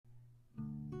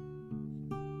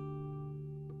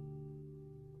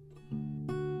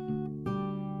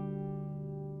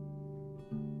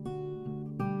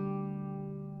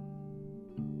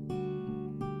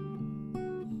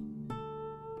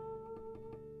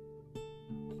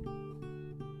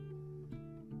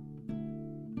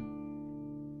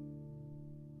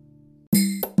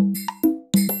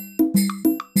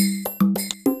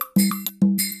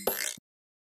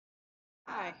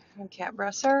Kat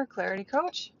Bresser, Clarity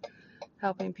Coach,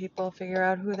 helping people figure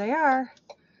out who they are,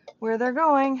 where they're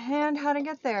going, and how to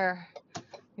get there.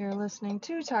 You're listening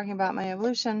to Talking About My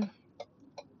Evolution.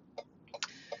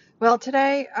 Well,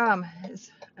 today is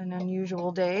an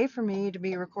unusual day for me to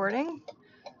be recording.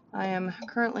 I am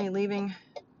currently leaving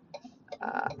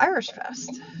Irish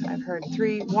Fest. I've heard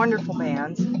 3 wonderful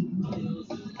bands,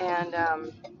 and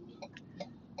I'll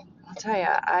tell you,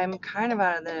 I'm kind of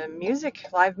out of the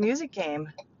live music game.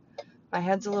 My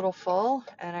head's a little full,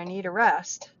 and I need a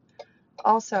rest.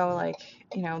 Also,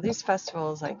 these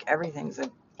festivals, everything's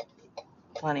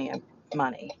plenty of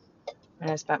money.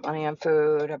 And I spent money on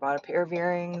food. I bought a pair of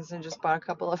earrings and just bought a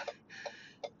couple of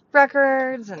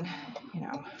records and,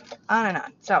 on and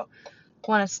on. So,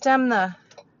 want to stem the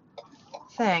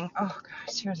thing. Oh,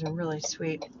 gosh, here's a really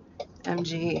sweet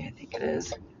MG, I think it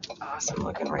is. Awesome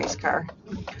looking race car.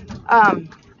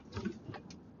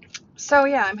 So,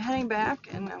 yeah, I'm heading back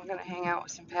and I'm going to hang out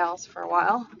with some pals for a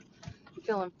while.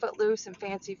 Feeling footloose and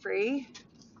fancy free.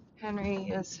 Henry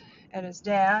is at his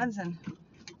dad's and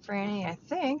Franny, I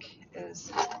think,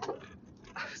 is,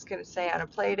 I was going to say, on a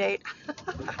play date,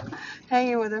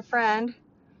 hanging with a friend.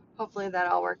 Hopefully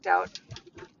that all worked out.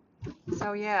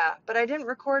 So, yeah, but I didn't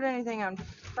record anything on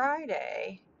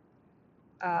Friday.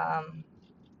 I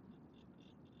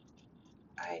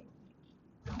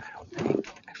don't think.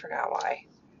 I forgot why.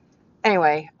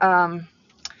 Anyway, Friday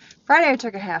I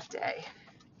took a half day,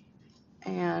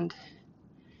 and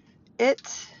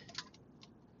it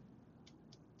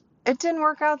didn't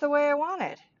work out the way I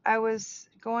wanted. I was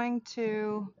going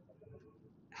to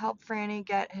help Franny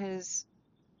get his,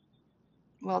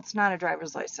 well, it's not a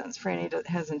driver's license. Franny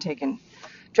hasn't taken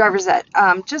driver's ed,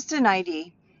 just an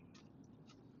ID.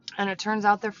 And it turns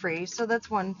out they're free, so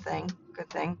that's one thing, good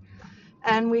thing.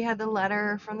 And we had the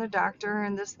letter from the doctor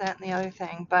and this, that, and the other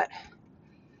thing. But,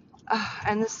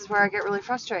 and this is where I get really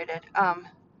frustrated.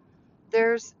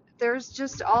 There's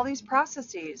just all these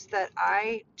processes that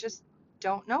I just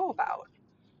don't know about.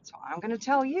 So I'm going to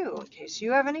tell you, in case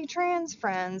you have any trans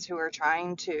friends who are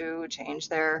trying to change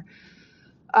their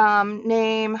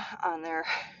name on their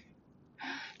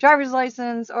driver's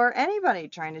license, or anybody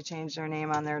trying to change their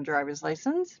name on their driver's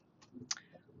license,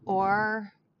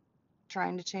 or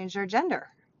trying to change their gender.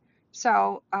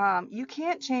 So you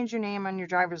can't change your name on your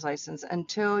driver's license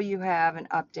until you have an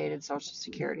updated Social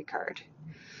Security card.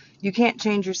 You can't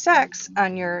change your sex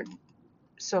on your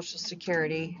Social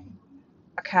Security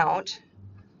account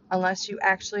unless you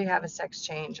actually have a sex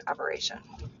change operation.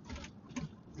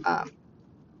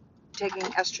 Taking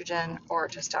estrogen or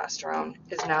testosterone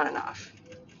is not enough,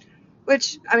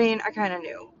 which, I mean, I kind of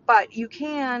knew. But you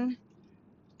can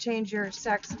change your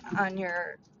sex on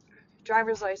your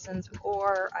driver's license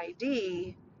or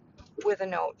ID with a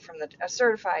note from a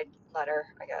certified letter,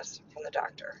 I guess, from the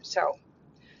doctor. So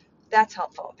that's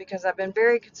helpful because I've been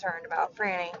very concerned about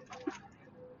Franny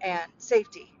and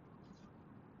safety,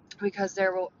 because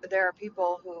there are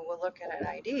people who will look at an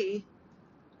ID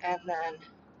and then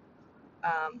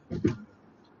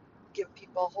give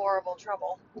people horrible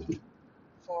trouble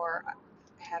for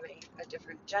having a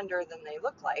different gender than they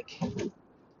look like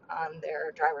on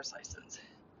their driver's license.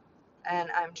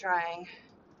 And I'm trying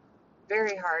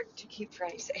very hard to keep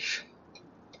Franny safe.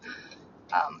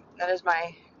 That is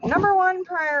my number one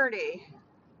priority.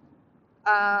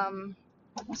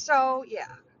 So yeah,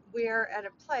 we're at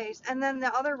a place, and then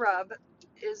the other rub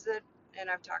is that, and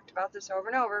I've talked about this over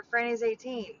and over, Franny's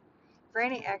 18.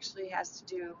 Franny actually has to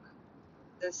do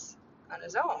this on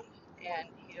his own, and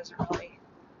he doesn't really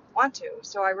want to.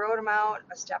 So I wrote him out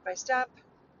a step-by-step.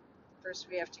 First,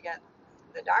 we have to get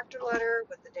the doctor letter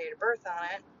with the date of birth on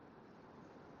it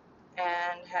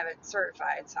and have it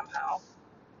certified somehow.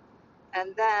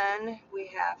 And then we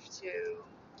have to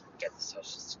get the Social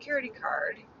Security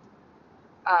card.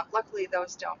 Luckily,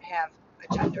 those don't have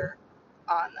a gender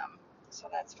on them, so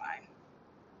that's fine.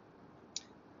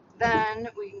 Then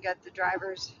we can get the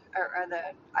driver's or the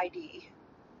ID.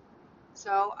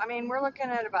 So, I mean, we're looking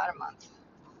at about a month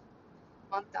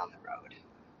down the road,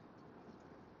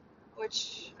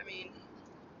 which, I mean,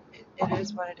 it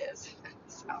is what it is.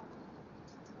 So,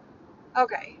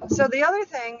 okay, so the other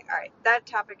thing, all right, that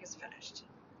topic is finished.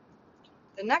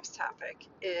 The next topic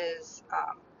is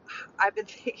I've been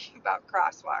thinking about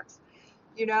crosswalks.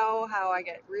 You know how I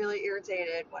get really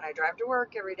irritated when I drive to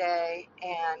work every day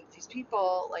and these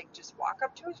people just walk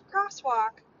up to a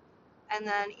crosswalk and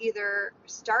then either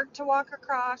start to walk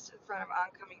across in front of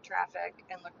oncoming traffic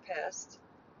and look pissed,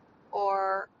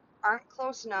 or aren't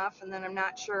close enough and then I'm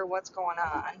not sure what's going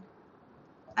on.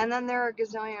 And then there are a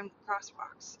gazillion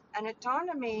crosswalks. And it dawned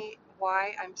on me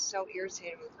why I'm so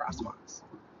irritated with crosswalks.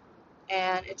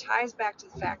 And it ties back to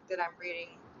the fact that I'm reading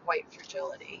White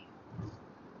Fragility.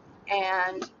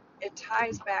 And it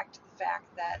ties back to the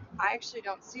fact that I actually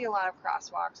don't see a lot of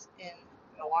crosswalks in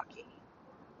Milwaukee.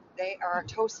 They are a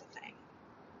Tosa thing.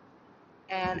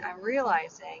 And I'm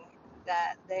realizing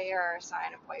that they are a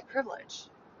sign of white privilege.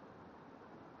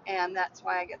 And that's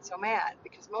why I get so mad,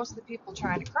 because most of the people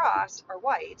trying to cross are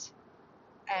white.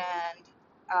 And,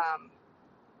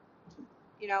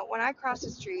 when I cross the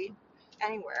street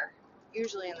anywhere,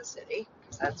 usually in the city,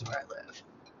 because that's where I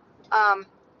live,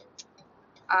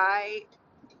 I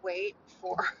wait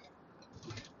for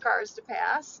cars to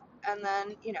pass and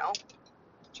then,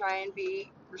 try and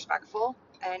be respectful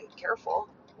and careful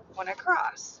when I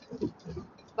cross.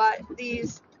 But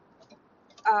these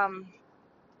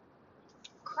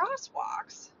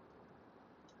crosswalks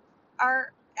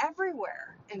are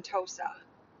everywhere in Tosa.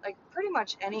 Like pretty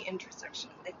much any intersection,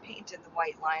 they painted the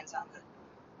white lines on the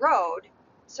road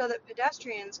so that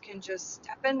pedestrians can just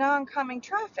step into oncoming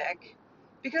traffic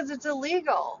because it's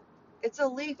illegal. It's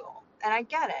illegal. And I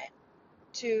get it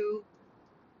to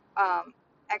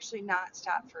actually not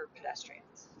stop for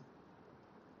pedestrians.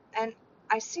 And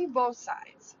I see both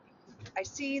sides. I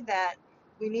see that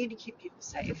we need to keep people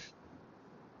safe.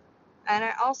 And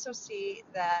I also see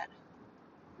that,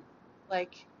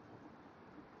 like,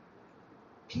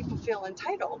 people feel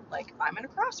entitled. Like, I'm in a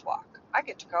crosswalk. I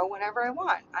get to go whenever I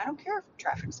want. I don't care if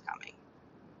traffic's coming.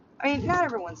 I mean, not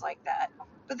everyone's like that.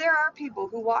 But there are people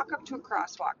who walk up to a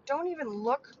crosswalk, don't even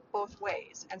look both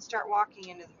ways, and start walking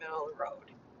into the middle of the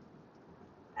road.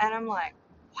 And I'm like,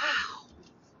 wow,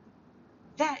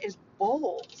 that is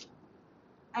bold.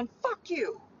 And fuck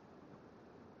you.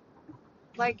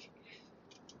 Like,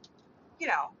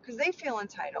 because they feel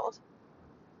entitled.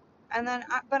 And then,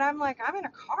 but I'm like, I'm in a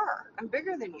car. I'm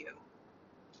bigger than you.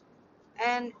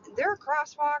 And there are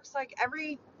crosswalks like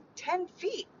every 10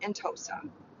 feet in Tosa.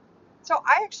 So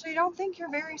I actually don't think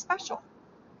you're very special.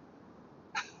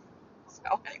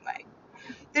 So anyway,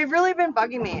 they've really been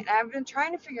bugging me. And I've been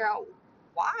trying to figure out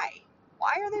why.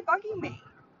 Why are they bugging me?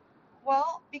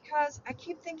 Well, because I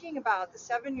keep thinking about the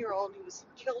 7-year-old who was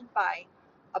killed by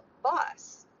a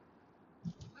bus.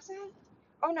 Was it?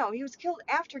 Oh no, he was killed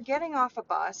after getting off a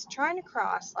bus, trying to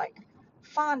cross like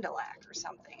Fond du Lac or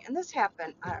something. And this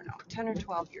happened, I don't know, 10 or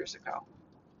 12 years ago.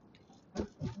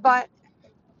 But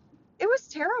it was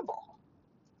terrible.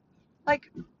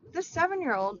 Like, this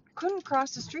 7-year-old couldn't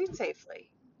cross the street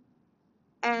safely.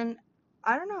 And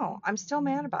I don't know, I'm still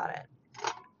mad about it.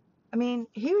 I mean,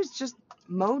 he was just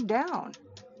mowed down.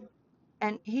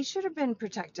 And he should have been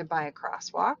protected by a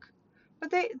crosswalk.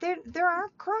 But there are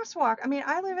crosswalk. I mean,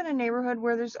 I live in a neighborhood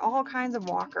where there's all kinds of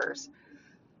walkers.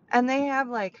 And they have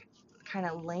like kind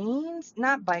of lanes,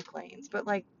 not bike lanes, but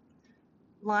like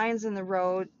lines in the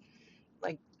road,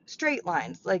 like straight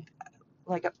lines, like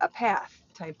a path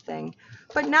type thing,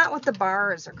 but not with the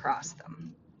bars across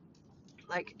them,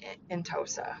 like in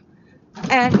Tosa.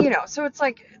 And so it's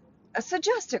like a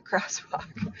suggested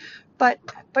crosswalk, but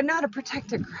not a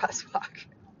protected crosswalk.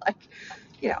 Like,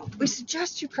 we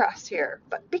suggest you cross here,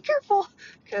 but be careful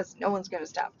because no one's going to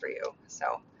stop for you.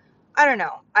 So I don't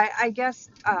know. I guess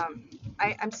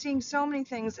I'm seeing so many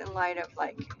things in light of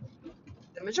like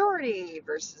the majority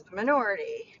versus the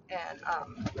minority,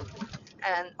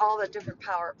 and all the different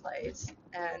power plays.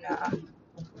 And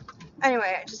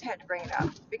anyway, I just had to bring it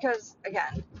up because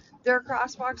again, there are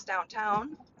crosswalks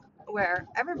downtown where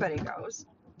everybody goes,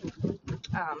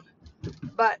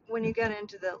 but when you get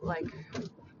into the like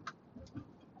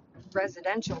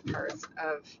residential parts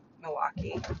of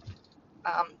Milwaukee,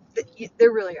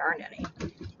 there really aren't any,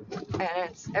 and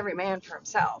it's every man for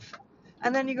himself.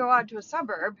 And then you go out to a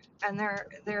suburb, and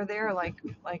they're there like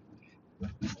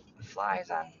flies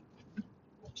on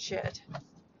shit,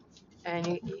 and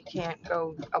you can't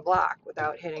go a block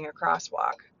without hitting a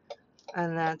crosswalk,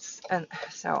 and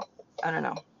so I don't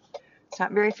know. It's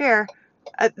not very fair.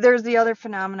 There's the other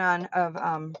phenomenon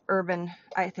of urban.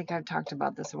 I think I've talked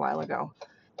about this a while ago.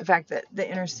 The fact that the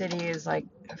inner city is like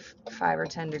 5 or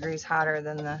 10 degrees hotter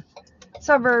than the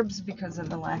suburbs because of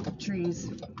the lack of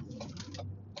trees.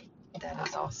 That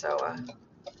is also a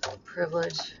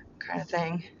privilege kind of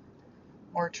thing.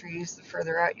 More trees the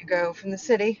further out you go from the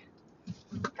city.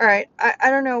 All right,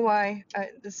 I don't know why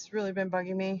this has really been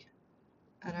bugging me,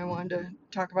 and I wanted to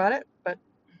talk about it, but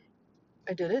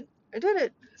I did it.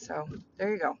 So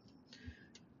there you go.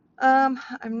 I'm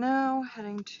now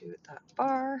heading to that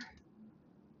bar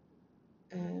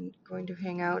and going to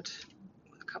hang out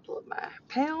with a couple of my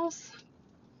pals.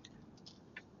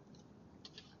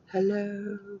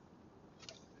 Hello.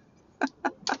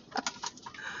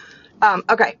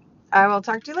 Okay, I will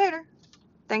talk to you later.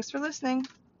 Thanks for listening.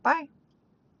 Bye.